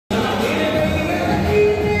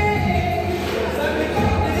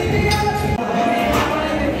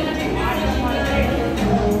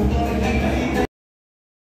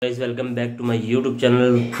Guys welcome back to my YouTube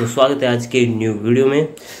channel. तो स्वागत है आज के न्यू वीडियो में।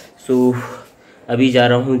 अभी जा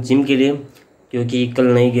रहा हूँ जिम के लिए क्योंकि कल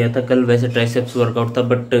नहीं गया था। कल वैसे ट्राइसेप्स वर्कआउट था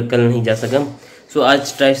बट कल नहीं जा सका।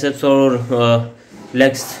 आज ट्राइसेप्स और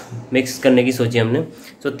लेग्स मिक्स करने की सोची हमने।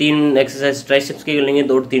 3 एक्सरसाइज ट्राइसेप्स के कर लेंगे,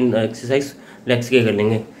 2-3 एक्सरसाइज लेग्स के कर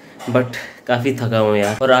लेंगे। बट काफ़ी थका हूँ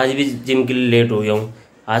यार, और आज भी जिम के लिए लेट हो गया हूँ।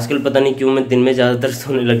 आजकल पता नहीं क्यों मैं दिन में ज़्यादातर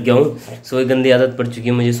सोने लग गया हूँ। एक गंदी आदत पड़ चुकी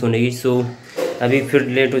है मुझे सोने की। अभी फिर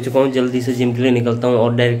लेट हो चुका हूँ, जल्दी से जिम के लिए निकलता हूँ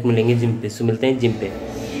और डायरेक्ट मिलेंगे जिम पे। मिलते हैं जिम पे।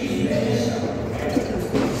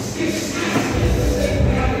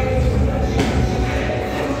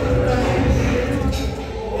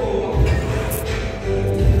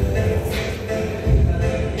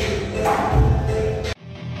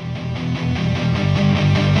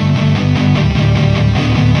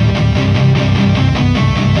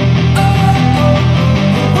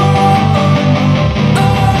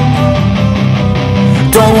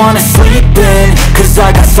 Don't wanna sleep in, cause I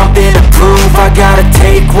got something to prove. I gotta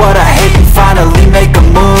take what I hate and finally make a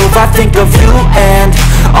move. I think of you and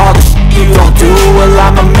all the shit you don't do. Well,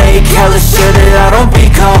 I'ma make hella sure that I don't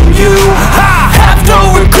become you. I have no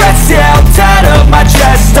regrets, yeah, I'll tie up my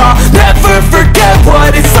chest. I'll never forget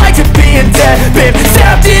what it's like to be in debt. Been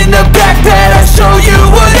stabbed in the back bed, I'll show you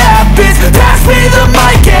what happens. Pass me the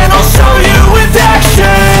mic and I'll show you with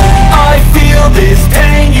action. I feel this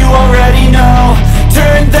pain, you already know.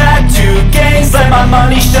 Turn that to gains, let my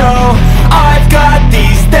money show. I've got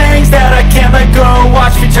these things that I can't let go.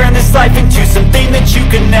 Watch me turn this life into something that you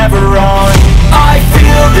could never own. I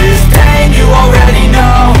feel this pain, you already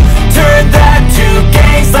know. Turn that to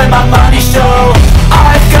gains, let my money show.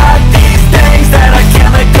 I've got these things that I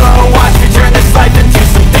can't let go. Watch me turn this life into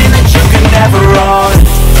something that you could never own.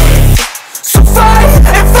 So fight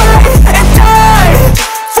and die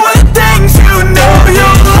for the things you know you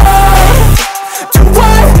love. Do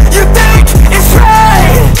what you think is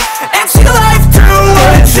right, and see life do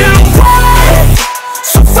what you want.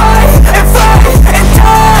 So fight and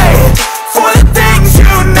die for the things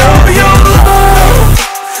you know you love.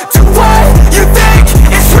 Do what you think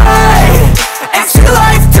is right, and see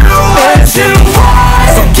life do what you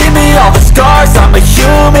want. So give me all the scars, I'm a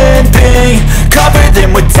human being. Cover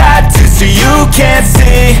them with tattoos so you can't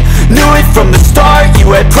see. Knew it from the start,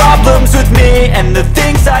 you had problems with me and the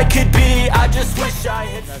things I could be. I just wish I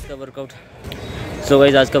had. आज का workout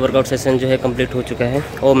guys, आज का workout session जो है complete हो चुका है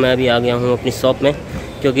और मैं अभी आ गया हूँ अपनी शॉप में,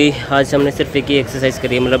 क्योंकि आज हमने सिर्फ एक ही एक्सरसाइज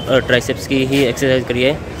करी है, मतलब ट्राइसेप्स की ही एक्सरसाइज करी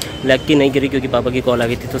है। लेग की नहीं करी क्योंकि पापा की कॉल आ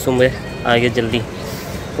गई थी, तो सुबह आ गया जल्दी।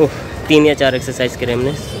 3 या 4 एक्सरसाइज करे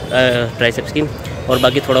हमने ट्राइसेप्स की, और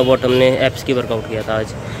बाकी थोड़ा बहुत हमने एप्स की वर्कआउट किया था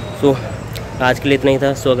आज। आज के लिए इतना ही था।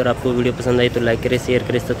 अगर आपको वीडियो पसंद आई तो लाइक करें, शेयर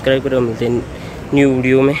करें, सब्सक्राइब करें, और मिलते हैं न्यू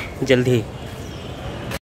वीडियो में जल्दी ही।